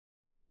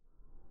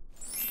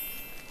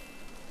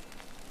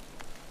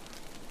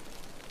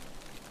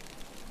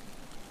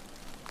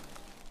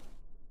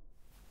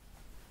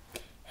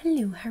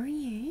Hello, how are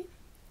you?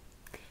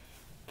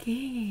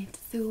 Good.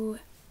 So,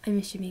 I'm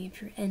assuming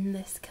if you're in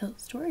this kilt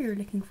store, you're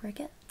looking for a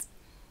kilt.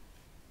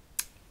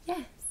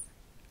 Yes.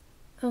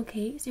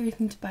 Okay, so you're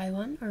looking to buy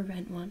one or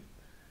rent one?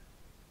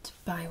 To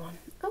buy one.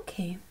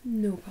 Okay,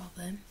 no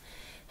problem.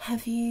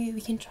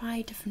 We can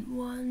try different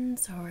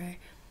ones, or...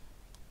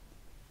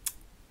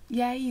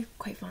 Yeah, you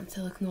quite fancy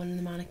looking on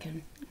the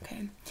mannequin.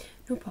 Okay,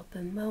 no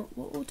problem. Well,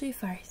 what we'll do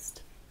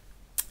first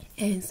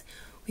is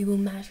we will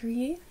measure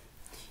you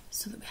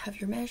so that we have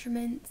your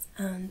measurements,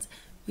 and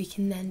we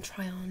can then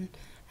try on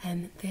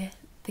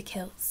the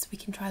kilts. We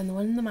can try on the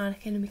one in the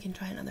mannequin, and we can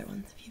try on other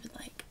ones if you would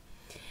like.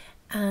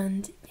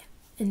 And yeah,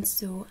 and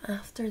so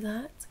after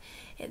that,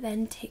 it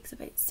then takes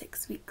about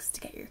 6 weeks to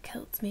get your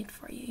kilts made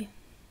for you.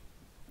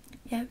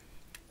 Yeah,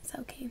 is that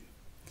okay?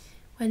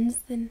 When's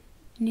the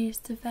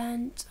nearest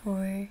event,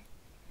 or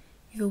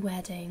you have a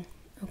wedding?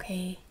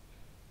 Okay,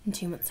 in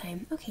 2 months'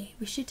 time. Okay,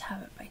 we should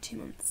have it by 2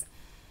 months.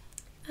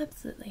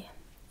 Absolutely.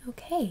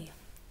 Okay.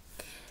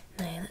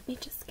 Now let me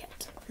just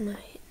get my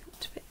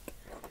notebook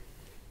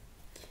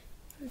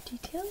for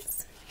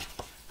details.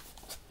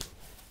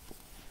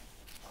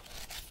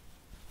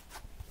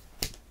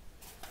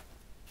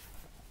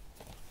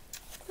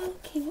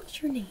 Okay,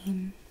 what's your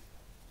name?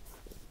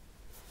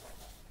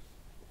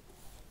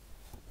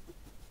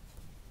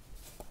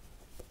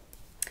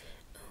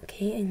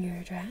 Okay, and your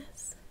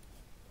address?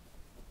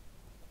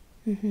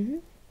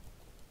 And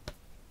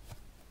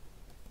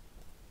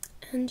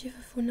do you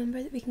have a phone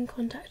number that we can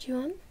contact you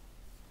on?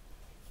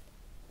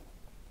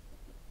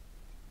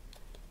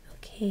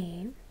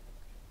 Okay.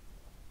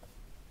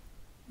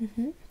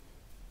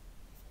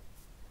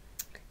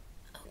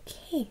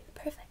 Okay,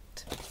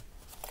 perfect.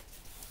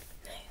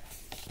 Now,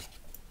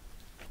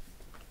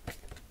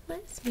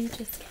 let's me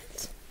just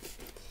get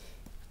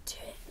to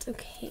it.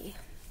 Okay.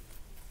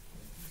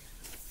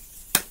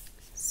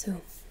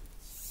 So,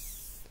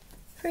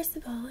 first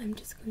of all, I'm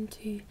just going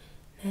to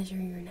measure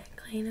your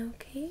neckline,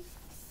 okay?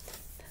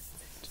 That's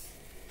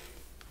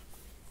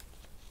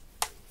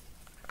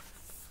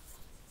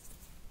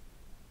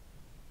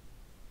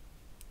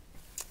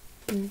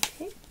it.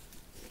 Okay.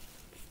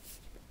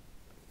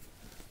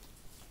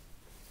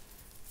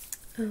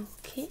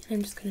 Okay, and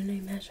I'm just going to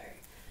now measure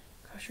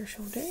across your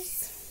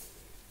shoulders.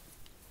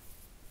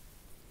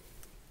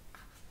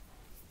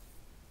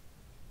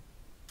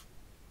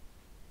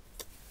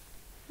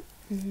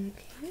 Okay.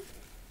 I'm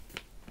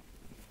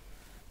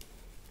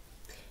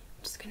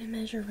just going to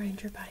measure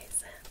around your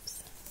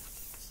biceps.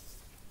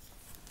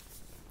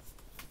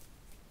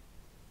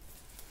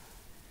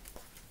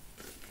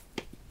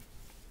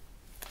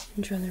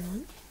 And your other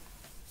one.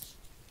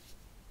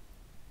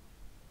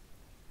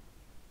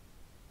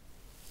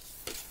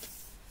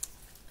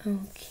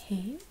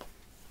 Okay.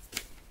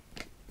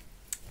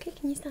 Okay,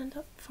 can you stand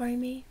up for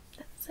me?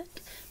 That's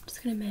it. I'm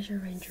just going to measure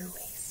around your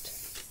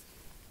waist.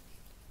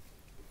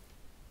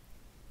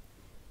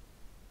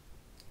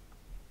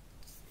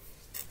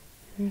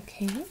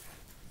 Okay.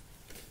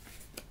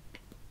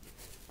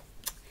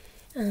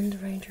 And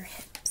around your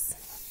hips.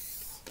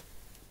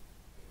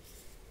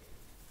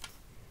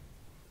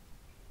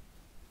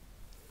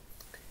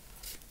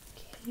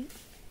 Okay.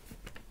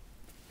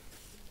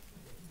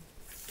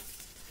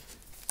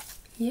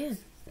 Yeah,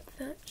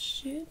 that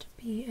should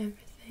be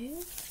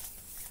everything.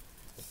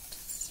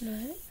 Just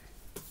now.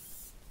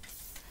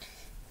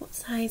 What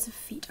size of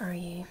feet are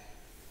you?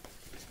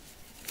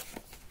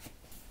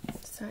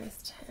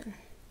 Size 10.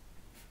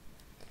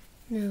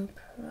 No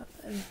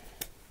problem.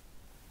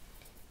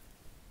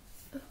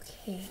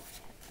 Okay.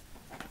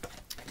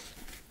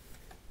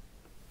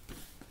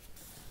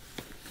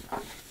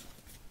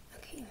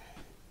 Okay.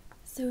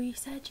 So you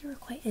said you were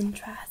quite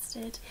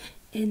interested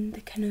in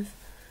the kind of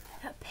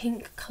that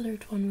pink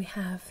coloured one we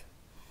have.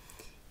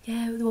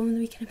 Yeah, the one with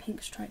the wee kind of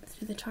pink stripe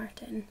through the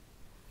tartan.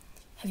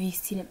 Have you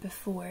seen it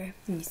before?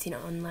 Have you seen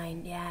it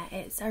online? Yeah,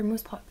 it's our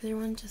most popular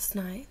one just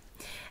now.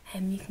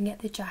 You can get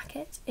the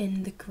jacket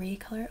in the grey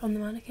colour on the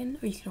mannequin,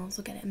 or you can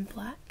also get it in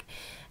black.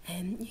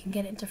 You can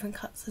get it in different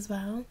cuts as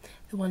well.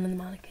 The one on the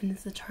mannequin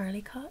is the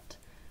Charlie cut.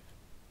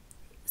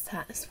 So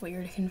that's what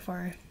you're looking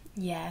for.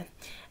 Yeah.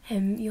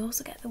 You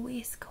also get the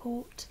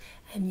waistcoat,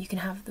 and you can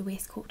have the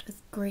waistcoat as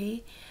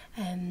grey.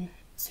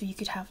 So you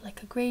could have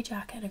like a grey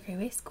jacket and a grey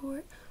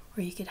waistcoat,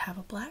 or you could have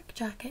a black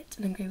jacket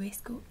and a grey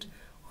waistcoat,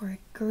 or a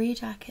grey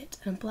jacket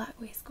and a black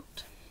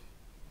waistcoat.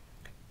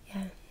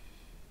 Yeah.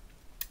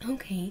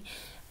 Okay.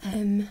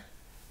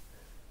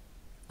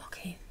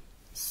 Okay.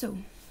 So,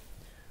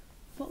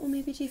 what we'll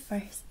maybe do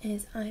first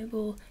is I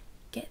will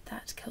get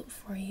that kilt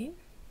for you.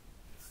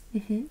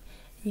 And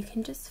you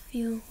can just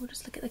feel. We'll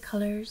just look at the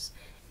colours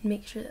and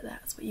make sure that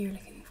that's what you're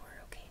looking for.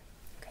 Okay.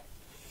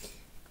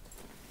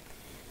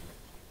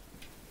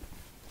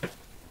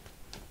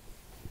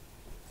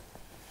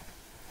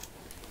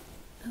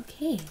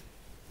 Okay.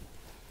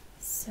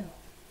 So,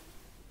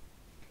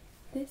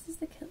 this is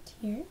the kilt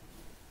here.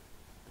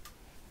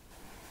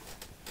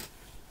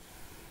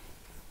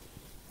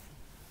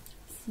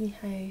 See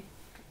how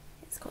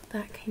it's got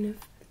that kind of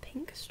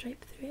pink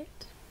stripe through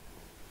it?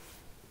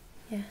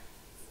 Yeah,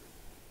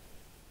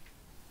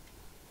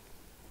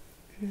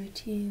 And the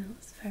material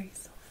is very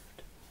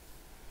soft.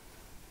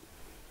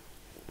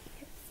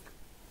 Yes.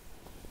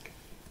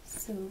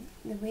 So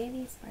the way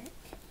these work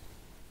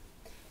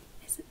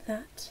is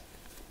that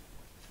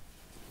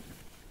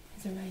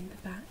is around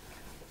the back,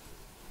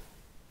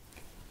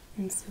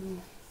 and so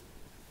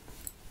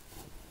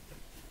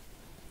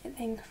it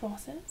then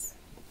crosses.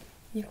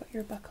 You've got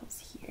your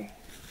buckles here,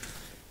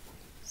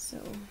 so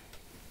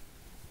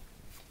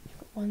you've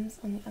got ones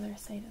on the other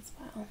side as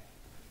well.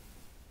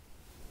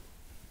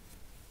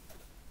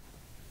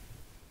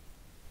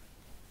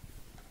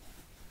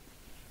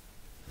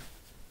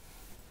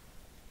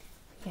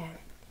 Yeah,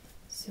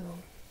 so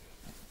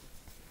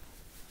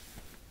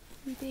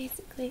you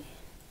basically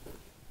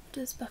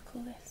just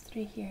buckle this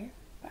through here,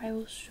 but I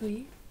will show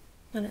you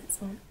when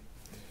it's on.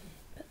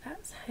 But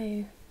that's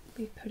how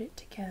we put it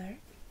together.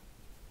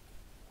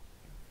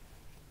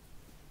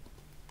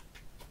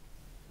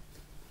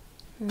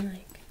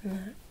 Like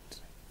that.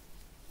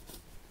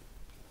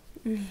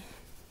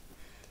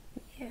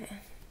 Yeah,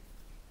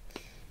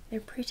 they're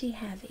pretty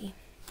heavy.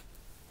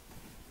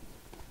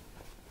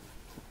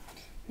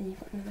 Then you've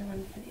got another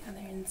one for the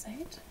other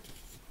inside.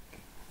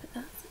 But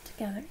that's it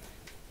together.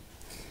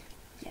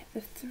 Yeah,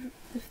 the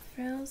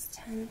frills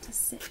tend to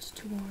sit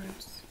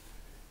towards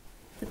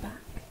the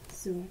back.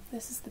 So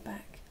this is the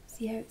back.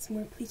 See how it's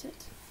more pleated?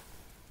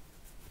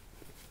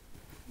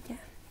 Yeah.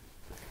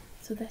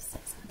 So this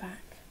sits at the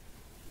back.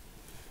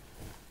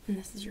 And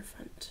this is your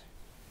front.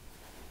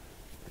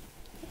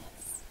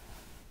 Yes.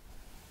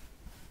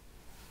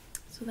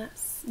 So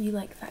that's, you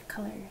like that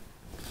colour?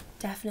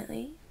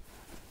 Definitely.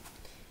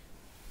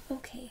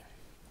 Okay.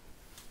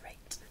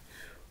 Right.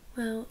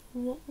 Well,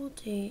 what we'll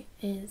do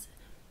is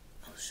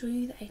I'll show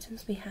you the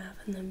items we have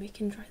and then we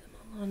can try them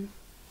all on.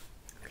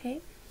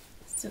 Okay?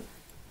 So,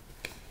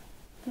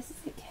 this is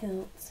the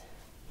kilt.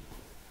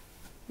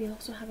 We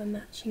also have a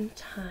matching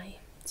tie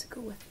to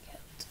go with the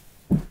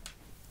kilt.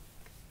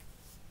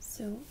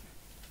 So,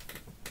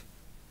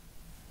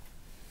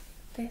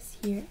 this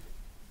here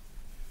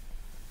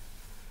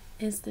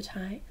is the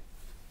tie.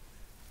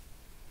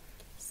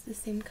 It's the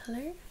same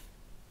colour.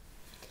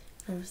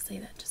 Obviously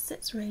that just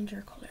sits around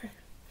your collar.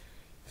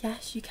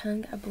 Yes, you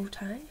can get a bow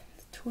tie,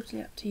 it's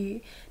totally up to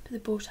you, but the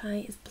bow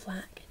tie is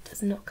black, it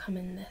does not come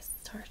in this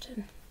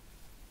tartan.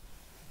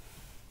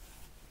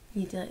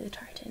 You do like the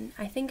tartan.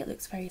 I think it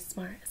looks very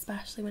smart,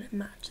 especially when it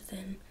matches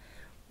in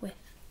with,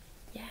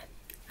 yeah,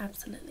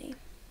 absolutely.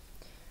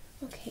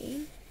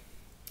 Okay,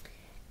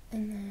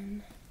 and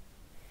then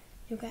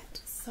you'll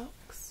get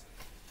socks.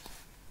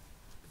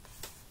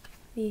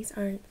 These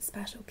are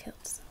special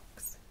kilt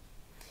socks.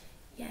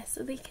 Yeah,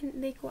 so they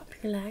go up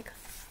your leg.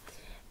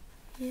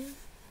 Yeah.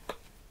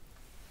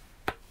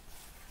 And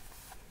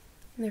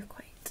they're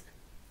quite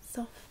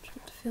soft, you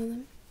want to feel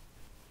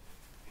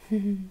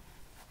them.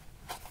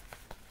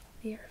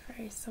 They are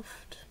very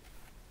soft.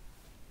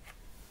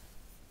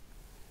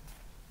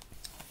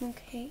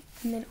 Okay,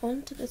 and then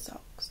onto the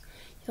socks,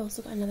 you've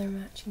also got another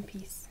matching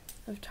piece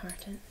of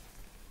tartan.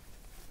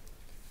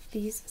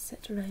 These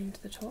sit around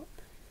the top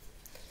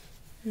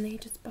and they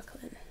just buckle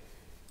in.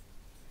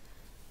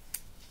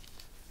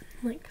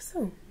 Like so.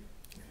 And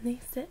they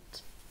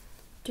sit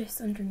just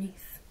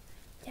underneath,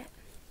 yeah,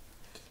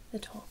 the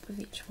top of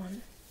each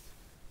one.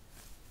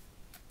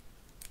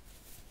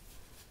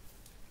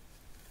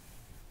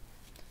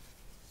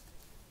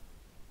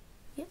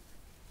 Yep.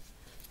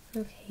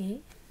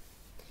 Okay.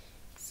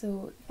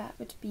 So that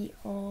would be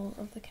all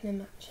of the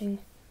kind of matching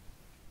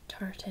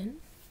tartan.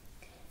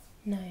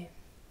 Now,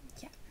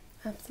 yeah,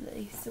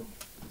 absolutely. So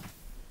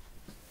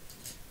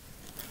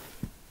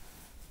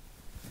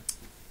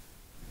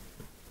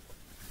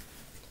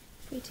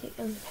if we take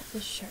a look at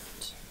the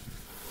shirt,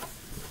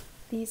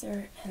 these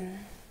are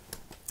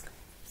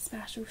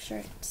special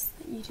shirts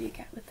that you do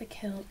get with the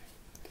kilt.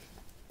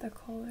 The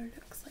collar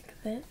looks like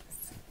this.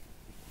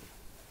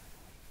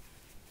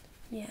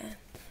 Yeah,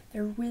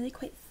 they're really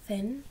quite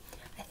thin.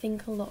 I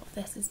think a lot of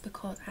this is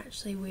because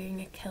actually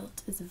wearing a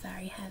kilt is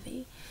very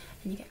heavy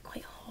and you get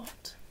quite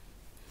hot.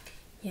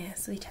 Yeah,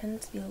 so they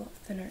tend to be a lot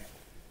thinner.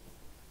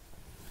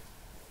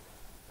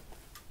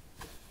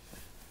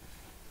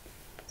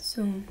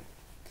 So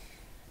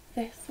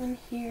this one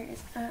here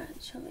is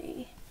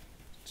actually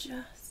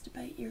just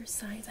about your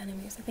size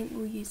anyways. I think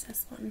we'll use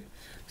this one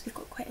because we've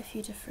got quite a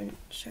few different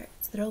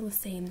shirts. They're all the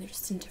same, they're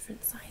just in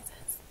different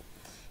sizes.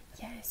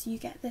 Yeah, so you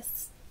get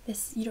this,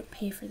 you don't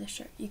pay for the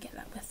shirt, you get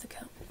that with the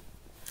kilt.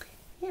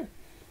 Yeah,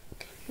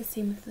 the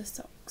same with the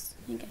socks,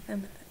 you get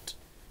them with it.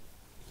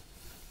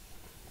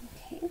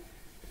 Okay,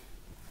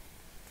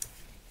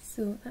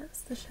 so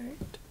that's the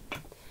shirt.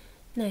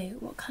 Now,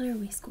 what colour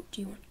waistcoat do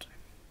you want?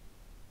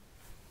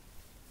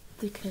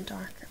 The kind of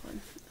darker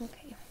one.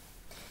 Okay,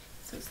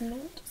 so it's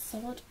not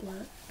solid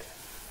black,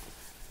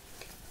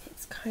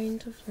 it's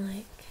kind of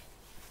like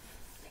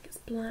it's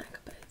black,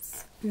 but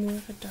it's more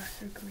of a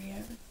darker grey,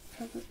 I would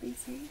probably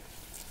say.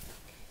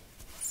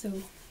 So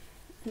it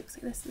looks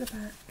like this at the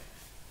back.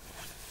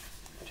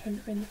 Turn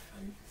it around the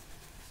front.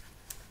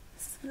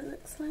 This is what it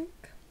looks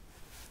like.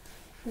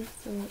 And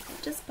so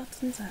it just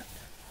buttons up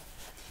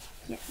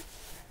Yeah,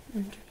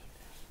 underneath.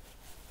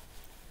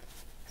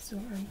 So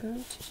I'm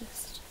going to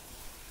just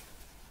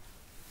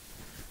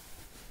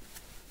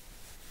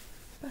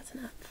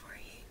button up for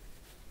you,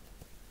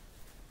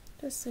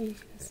 just so you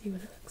can see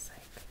what it looks like.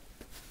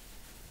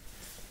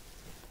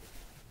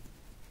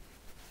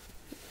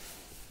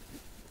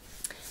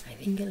 I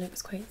think it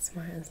looks quite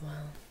smart as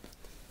well.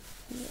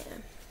 Yeah.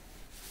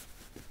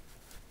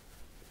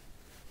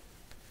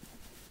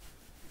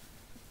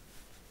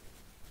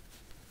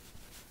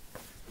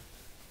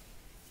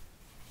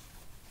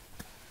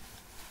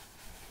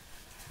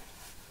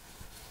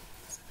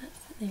 So that's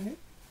it there.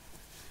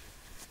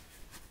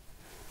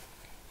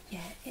 Yeah,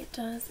 it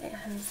does. It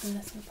has a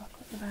little buckle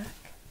at the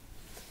back,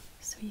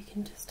 so you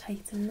can just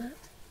tighten that.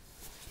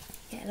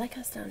 Yeah, like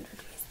a standard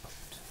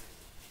waistcoat.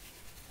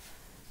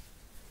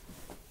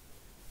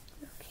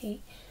 Okay,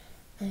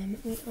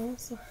 we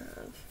also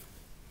have,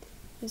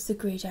 it's the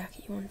grey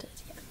jacket you wanted,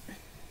 yeah.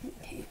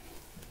 Okay,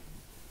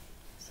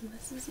 so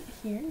this is it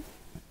here.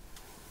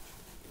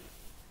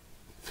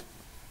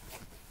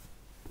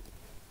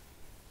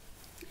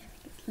 I think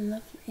it's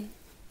lovely.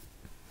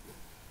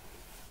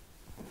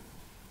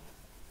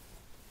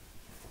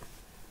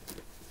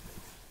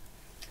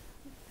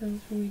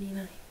 Feels really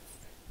nice.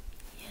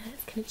 Yeah,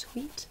 it's kind of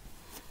sweet.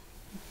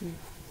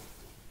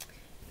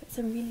 It's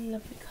a really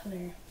lovely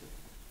colour.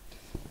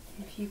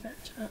 And if you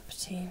match up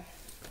to, I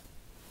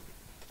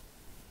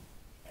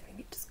think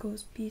it just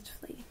goes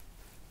beautifully.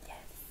 Yes,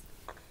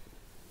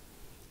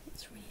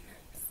 it's really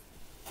nice.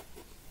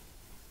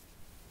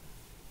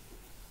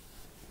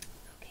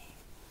 Okay,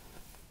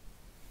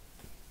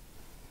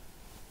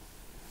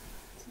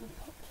 so we'll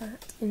pop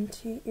that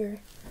into your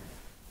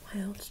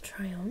pile to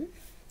try on.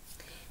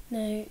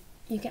 Now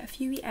you get a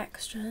few wee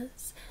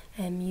extras,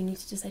 and you need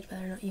to decide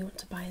whether or not you want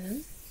to buy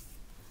them.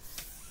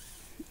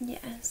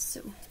 Yeah,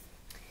 so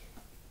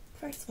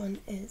first one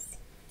is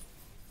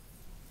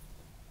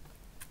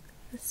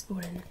the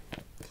sporran.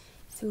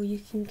 So you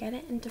can get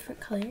it in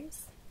different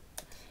colours.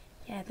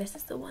 Yeah, this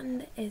is the one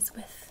that is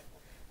with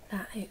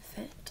that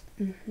outfit.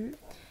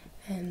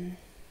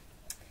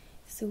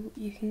 So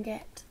you can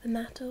get the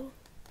metal,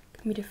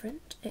 can be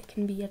different. It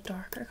can be a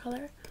darker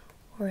colour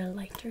or a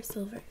lighter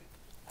silver.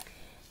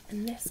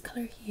 And this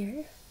colour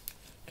here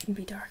can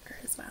be darker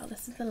as well.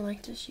 This is the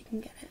lightest you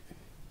can get it.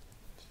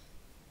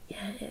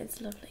 Yeah,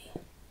 it's lovely.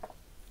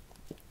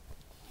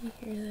 You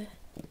hear the,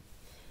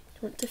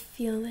 you want to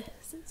feel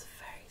this, it's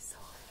very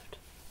soft.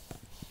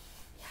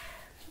 Yeah,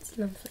 it's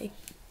lovely.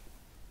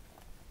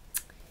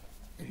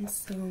 And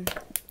so it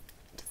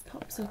just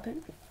pops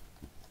open,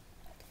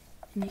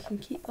 and you can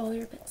keep all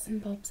your bits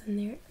and bobs in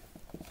there.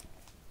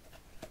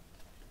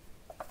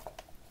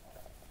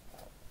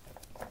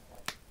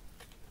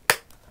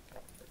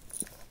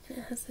 And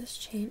it has this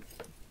chain,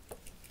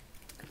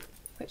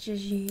 which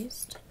is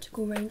used to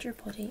go around your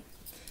body,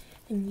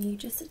 and you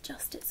just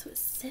adjust it so it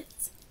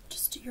sits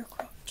just at your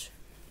crotch.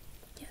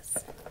 Yes.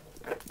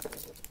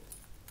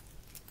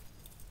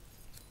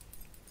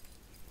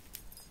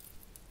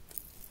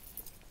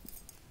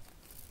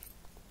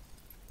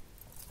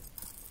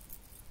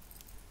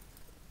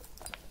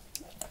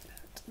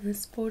 And the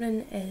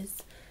sporran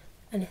is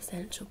an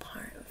essential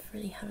part of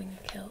really having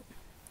a kilt.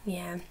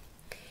 Yeah,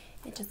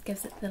 it just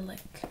gives it the look.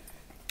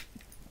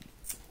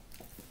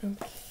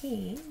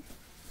 Okay,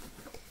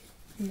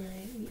 now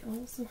we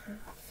also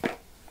have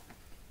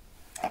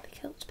the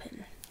kilt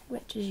pin,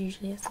 which is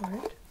usually a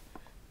sword.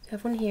 So I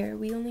have one here.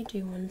 We only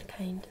do one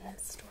kind in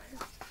this store.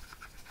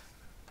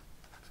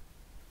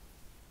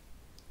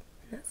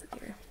 And that's it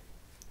there.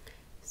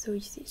 So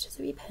you see it's just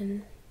a wee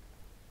pin,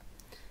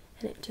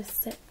 and it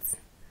just sits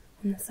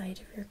on the side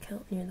of your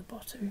kilt near the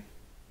bottom.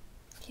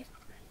 Yeah.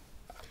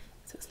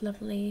 So it's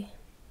lovely.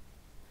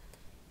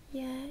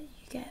 Yeah,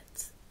 you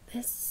get,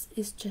 this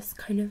is just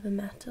kind of a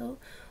metal,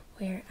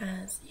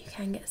 whereas you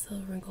can get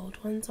silver and gold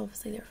ones.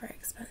 Obviously they're very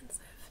expensive.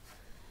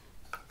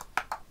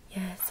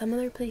 Yeah, some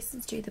other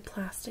places do the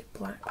plastic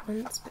black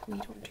ones, but we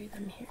don't do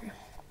them here.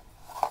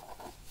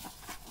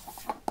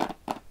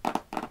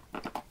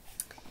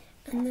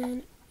 And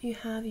then you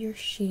have your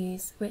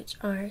shoes, which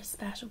are a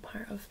special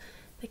part of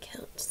the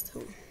kilt.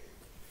 So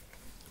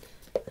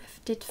I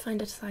did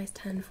find a size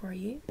 10 for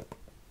you.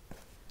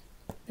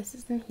 This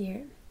is them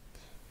here.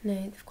 Now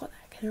they've got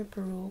that kind of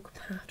baroque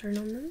pattern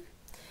on them,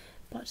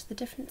 but the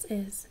difference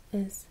is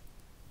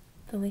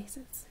the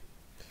laces.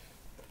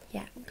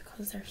 Yeah,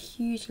 because they're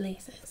huge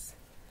laces,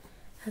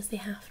 as they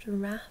have to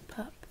wrap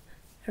up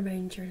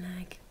around your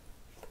leg.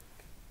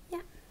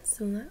 Yeah,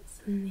 so that's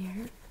in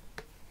there.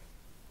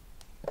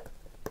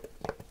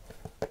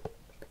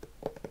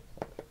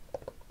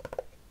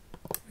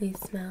 They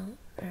smell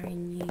very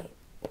new,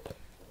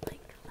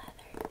 like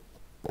leather.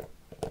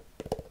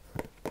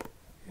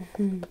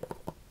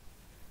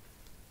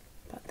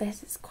 But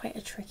this is quite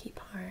a tricky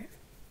part.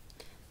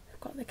 They've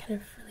got the kind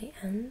of frilly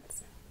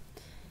ends,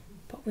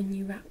 but when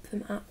you wrap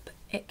them up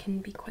it can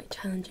be quite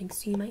challenging,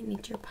 so you might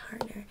need your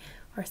partner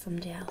or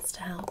somebody else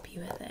to help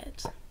you with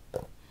it.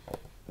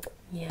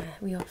 Yeah,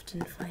 we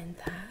often find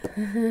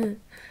that.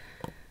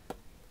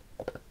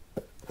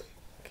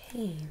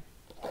 Okay,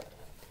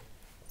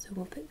 so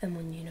we'll put them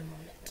on you in a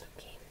moment.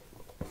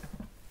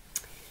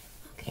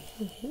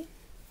 Okay,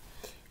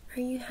 are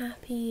you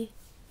happy?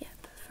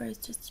 Yep, for us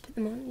just to put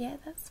them on. Yeah,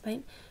 that's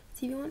fine.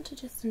 So you want to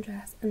just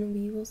undress, and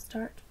we will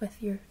start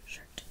with your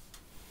shirt.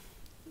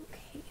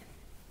 Okay.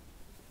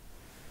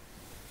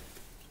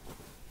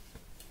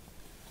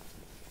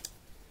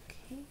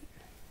 Okay.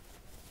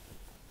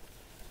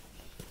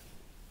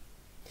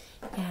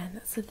 Yeah,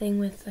 that's the thing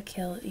with a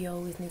kilt, you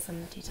always need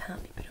somebody to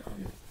help you put it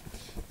on.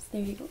 So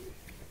there you go.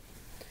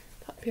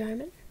 Pop your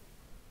arm in.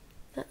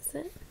 That's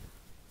it.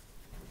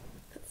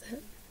 That's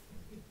it.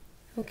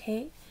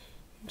 Okay.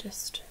 And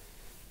just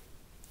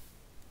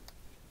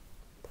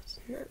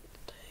button that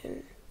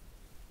down.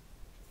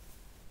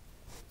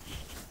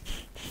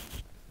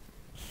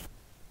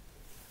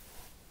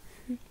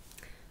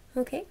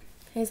 Okay.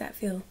 How does that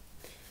feel?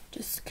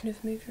 Just kind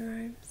of move your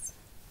arms.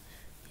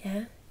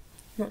 Yeah.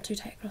 Not too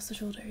tight across the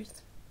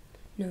shoulders.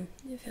 No,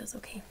 it feels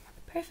okay.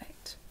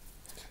 Perfect.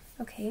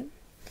 Okay.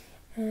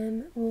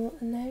 We'll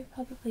now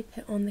probably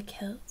put on the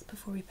kilt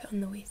before we put on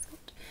the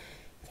waistcoat.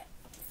 Yeah.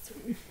 So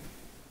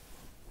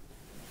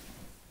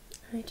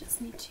I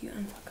just need to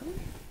unbuckle.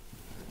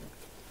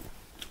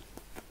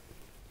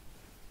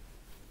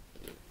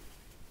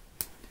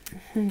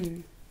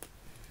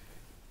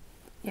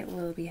 It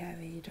will be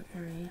heavy, don't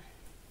worry.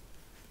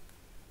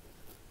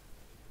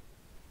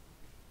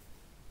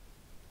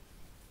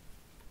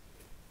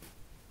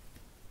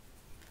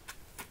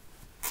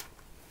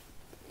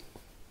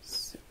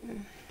 So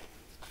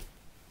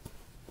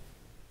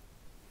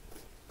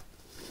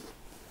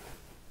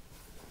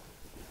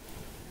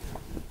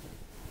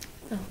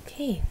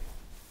okay.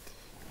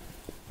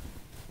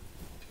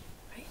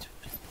 Right,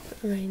 we'll just pop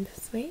it around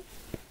this way.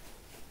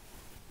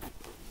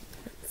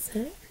 That's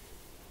it.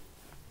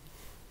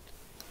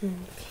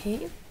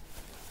 Okay.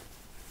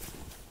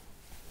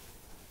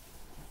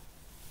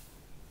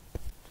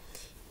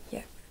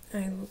 Yeah,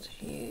 I will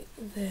do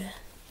the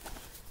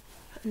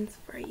buttons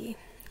for you.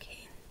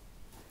 Okay.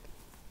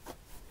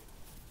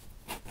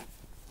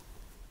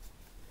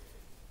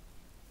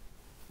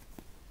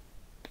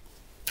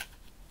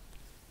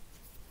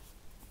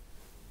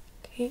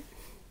 Okay.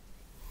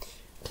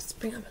 Just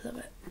bring it up a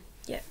little bit.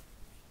 Yeah.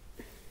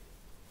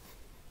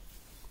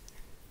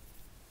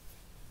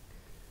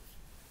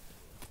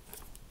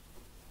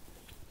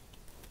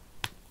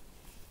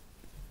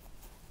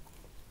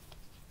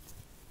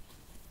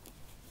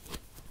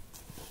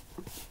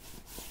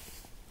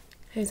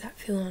 How's that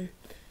feel on?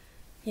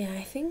 Yeah,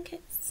 I think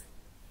it's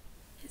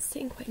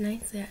sitting quite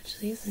nicely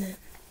actually, isn't it?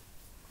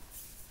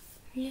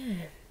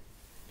 Yeah.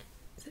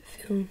 Does it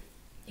feel?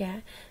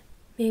 Yeah.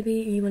 Maybe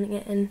you want to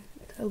get in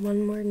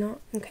one more knot?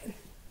 Okay.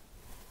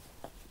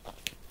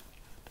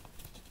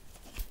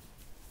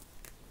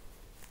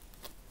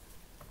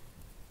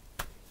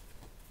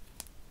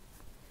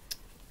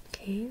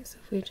 Okay, so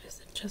if we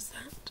just adjust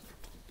that.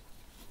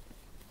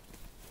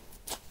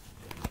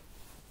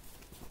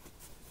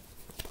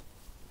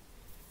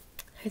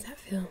 How does that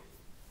feel?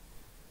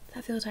 Does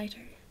that feel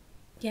tighter?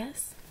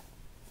 Yes?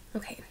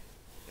 Okay.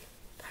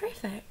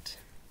 Perfect.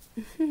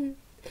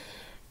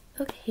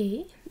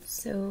 Okay,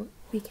 so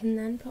we can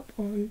then pop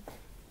on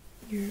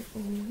your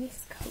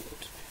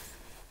waistcoat.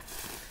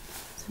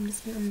 So I'm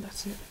just going to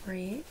unbutton it for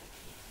you.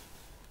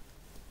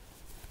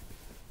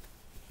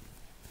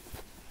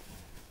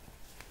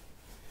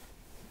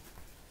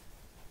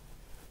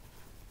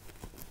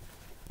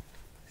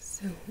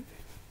 So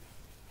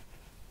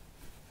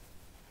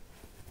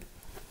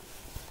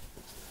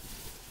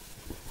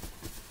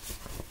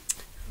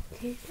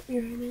okay, put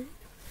your arm in.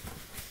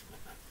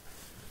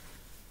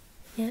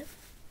 Yeah.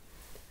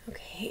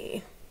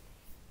 Okay.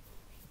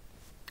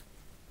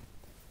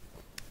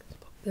 Let's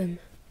pop the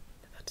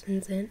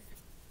buttons in.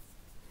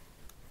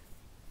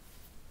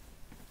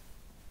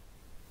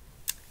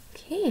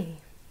 Okay.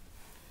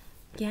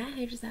 Yeah,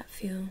 how does that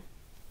feel?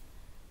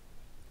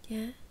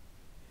 Yeah.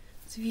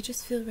 So if you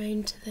just feel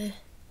round to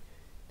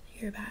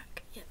your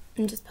back, yeah,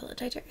 and just pull it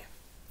tighter.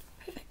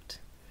 Perfect.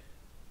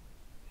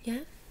 Yeah.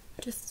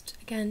 Just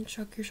again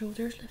shrug your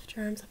shoulders, lift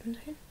your arms up and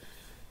down.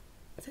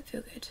 Does it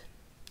feel good?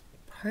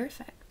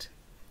 Perfect.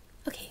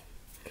 Okay,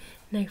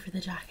 now for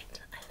the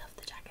jacket. I love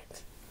the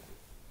jacket.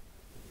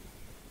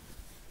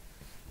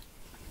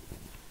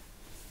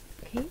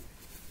 Okay,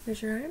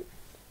 there's your arm.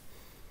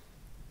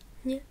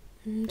 Yeah,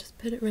 and just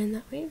put it around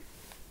that way.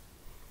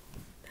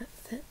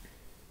 That's it.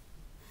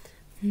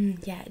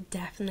 Yeah, it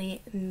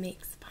definitely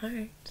makes the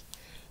part.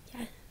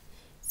 Yeah.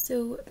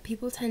 So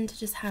people tend to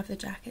just have the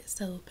jacket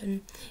still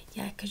open.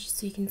 Yeah,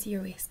 so you can see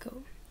your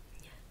waistcoat.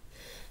 Yeah.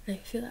 Now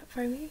feel that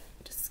for me.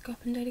 Just go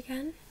up and down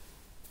again.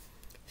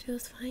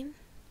 Feels fine.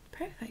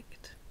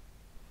 Perfect.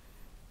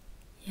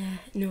 Yeah,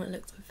 no, it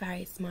looks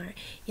very smart.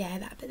 Yeah,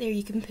 that bit there,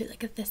 you can put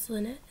like a thistle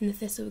in it, and the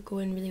thistle would go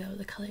in really well with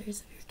the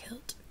colours of your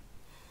kilt.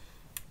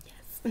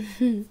 Yes.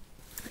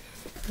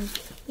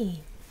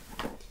 Okay.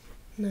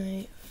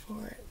 Now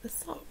for the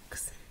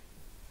socks.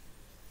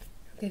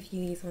 I'll give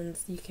you these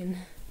ones. You can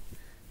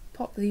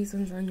pop these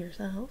ones on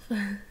yourself.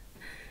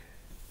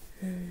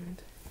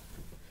 And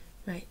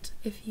Right,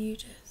 if you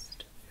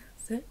just,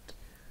 that's it,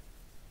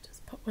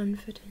 just pop one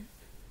foot in.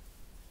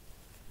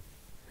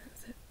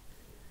 That's it.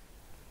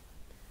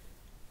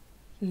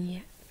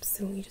 Yeah,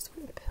 so you just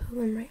want to pull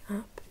them right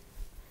up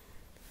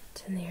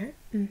to there.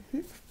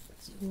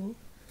 So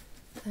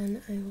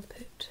then I will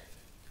put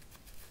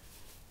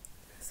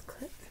this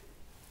clip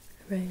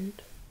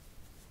around.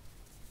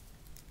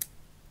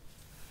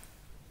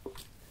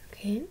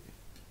 Okay.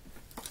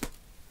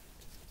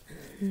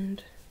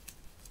 And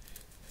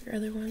your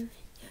other one,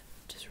 yeah,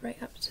 just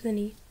right up to the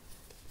knee.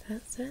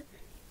 That's it.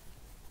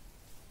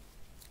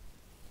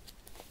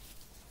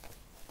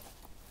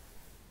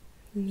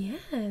 Yeah,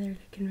 they're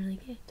looking really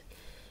good.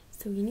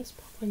 So you need to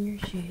pop on your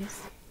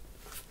shoes.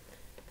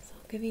 So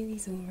I'll give you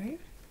these over.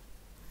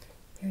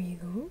 There you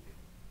go.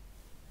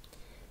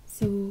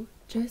 So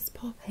just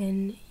pop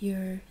in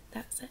your,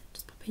 that's it,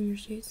 just pop in your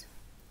shoes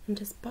and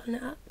just button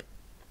it up.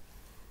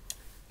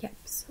 Yep,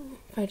 so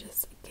if I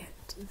just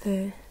get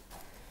the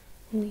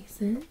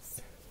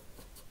laces.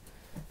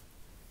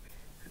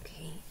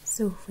 Okay,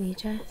 so if we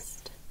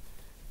just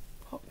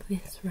pop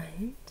this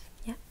round,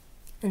 yeah,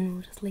 and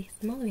we'll just lace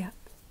them all the way up.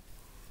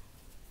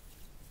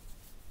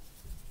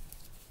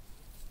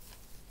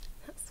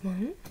 That's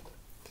one.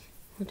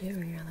 We'll do it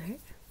on your other.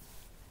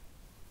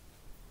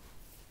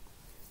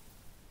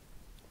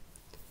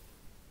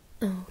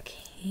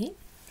 Okay,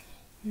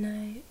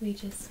 now we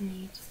just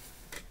need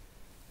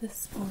the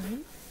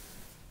sporran.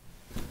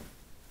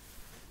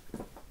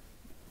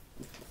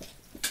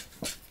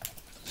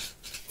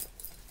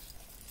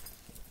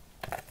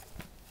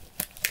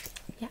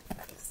 Yeah,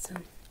 so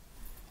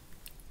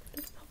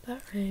let's pop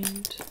that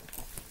round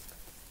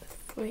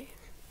this way.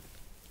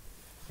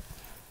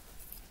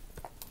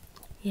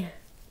 Yeah,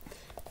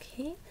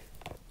 okay,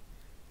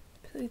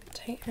 put it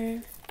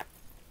tighter.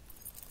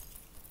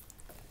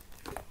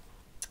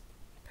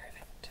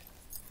 Perfect.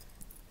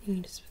 And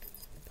you just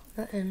pop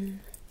that in.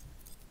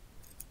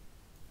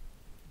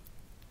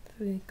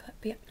 Really clip,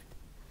 yep.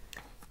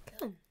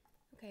 Cool.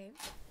 Okay.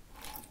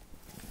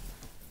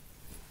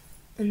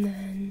 And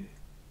then,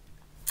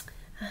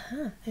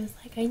 I was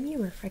like, I knew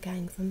we were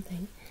forgetting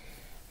something.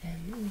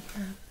 We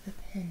have the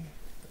pin.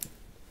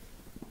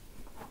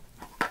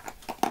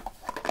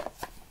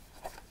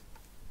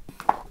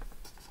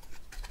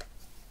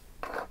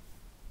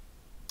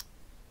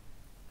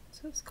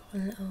 So it's got a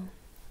little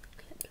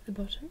clip at the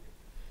bottom.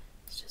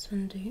 Let's just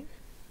undo.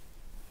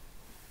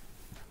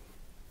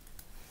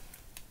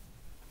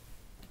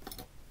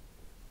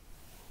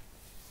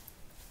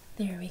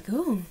 There we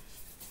go.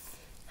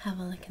 Have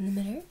a look in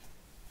the mirror.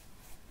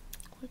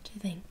 What do you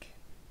think?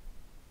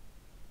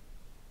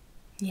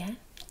 Yeah?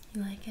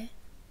 You like it?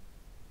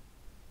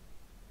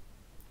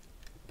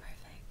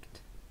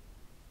 Perfect.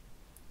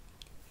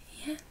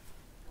 Yeah.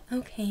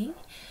 Okay.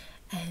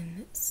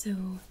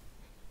 So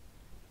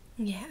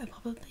yeah,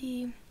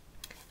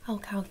 I'll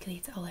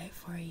calculate it all out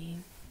for you.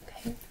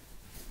 Okay.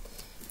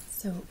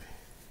 So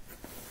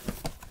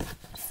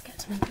just get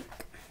to my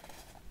book.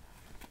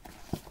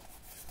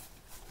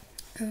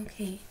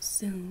 Okay,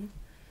 so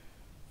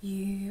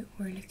you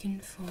were looking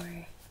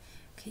for,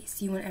 okay,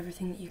 so you want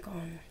everything that you got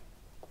on.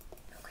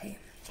 Okay.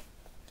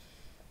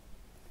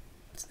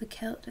 So the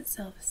kilt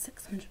itself is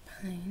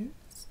 £600.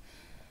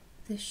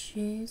 The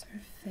shoes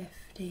are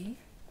 50.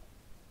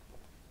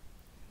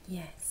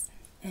 Yes.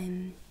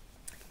 The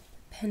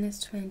pin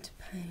is £20.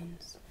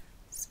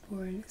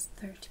 Sporran is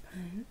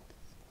 £30.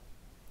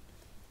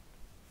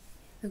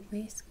 The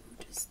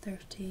waistcoat is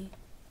 30.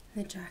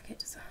 The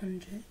jacket is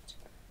 100.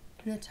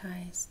 And the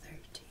tie is 30.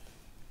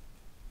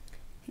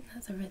 I think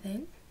that's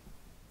everything.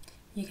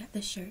 You get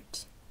the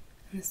shirt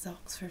and the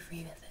socks for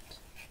free with it.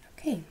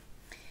 Okay,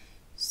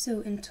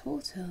 so in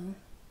total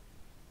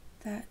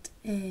that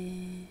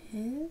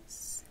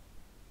is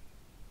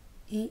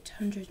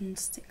 £860.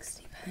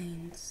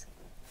 Does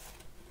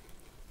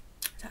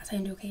that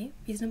sound okay?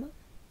 Reasonable?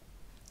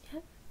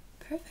 Yeah?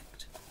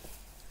 Perfect.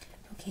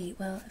 Okay,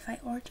 well, if I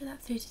order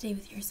that through today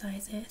with your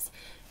sizes,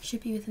 it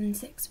should be within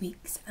 6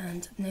 weeks,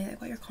 and now that I've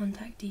got your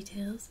contact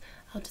details,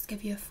 I'll just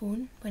give you a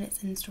phone when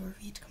it's in store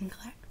for you to come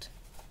collect.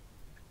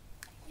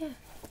 Yeah,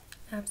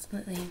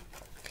 absolutely.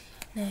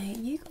 Now,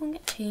 you go and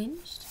get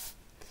changed,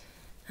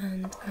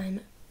 and I'm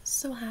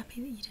so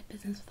happy that you did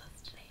business with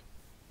us today.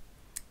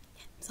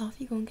 Yeah, so off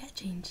you go and get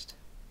changed.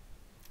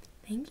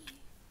 Thank you.